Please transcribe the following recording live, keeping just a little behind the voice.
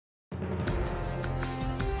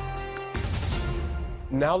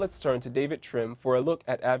Now let's turn to David Trim for a look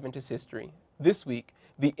at Adventist history. This week,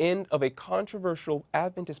 the end of a controversial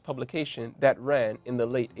Adventist publication that ran in the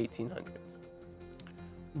late 1800s.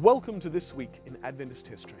 Welcome to This Week in Adventist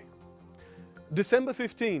History. December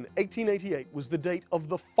 15, 1888 was the date of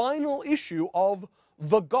the final issue of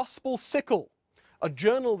The Gospel Sickle, a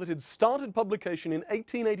journal that had started publication in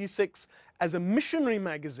 1886 as a missionary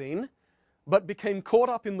magazine, but became caught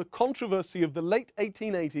up in the controversy of the late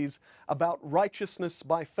 1880s about righteousness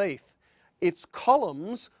by faith. Its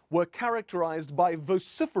columns were characterized by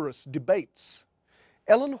vociferous debates.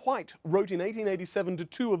 Ellen White wrote in 1887 to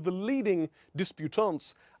two of the leading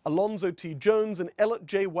disputants, Alonzo T. Jones and Elliot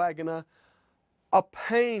J. Wagoner, "A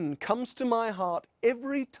pain comes to my heart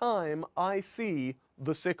every time I see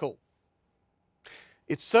the sickle."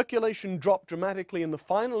 Its circulation dropped dramatically, and the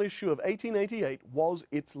final issue of 1888 was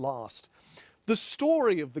its last. The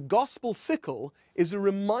story of the Gospel Sickle is a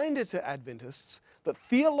reminder to Adventists that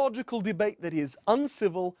theological debate that is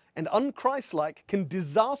uncivil and unchristlike can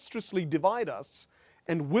disastrously divide us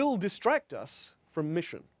and will distract us from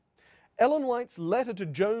mission. Ellen White's letter to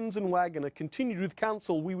Jones and Wagoner continued with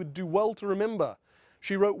counsel we would do well to remember.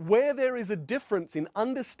 She wrote, "Where there is a difference in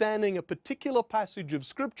understanding a particular passage of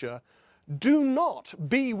Scripture, do not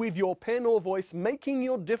be with your pen or voice making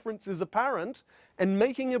your differences apparent and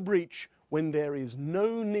making a breach when there is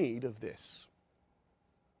no need of this."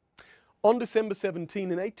 On December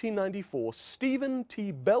 17 in 1894, Stephen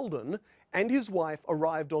T. Belden and his wife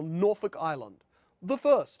arrived on Norfolk Island, the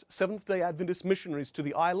first Seventh-day Adventist missionaries to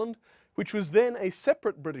the island, which was then a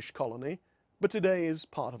separate British colony, but today is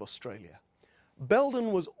part of Australia.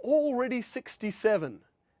 Belden was already 67,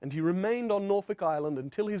 and he remained on Norfolk Island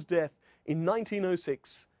until his death in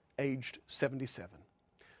 1906, aged 77.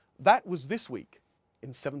 That was This Week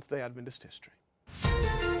in Seventh-day Adventist History.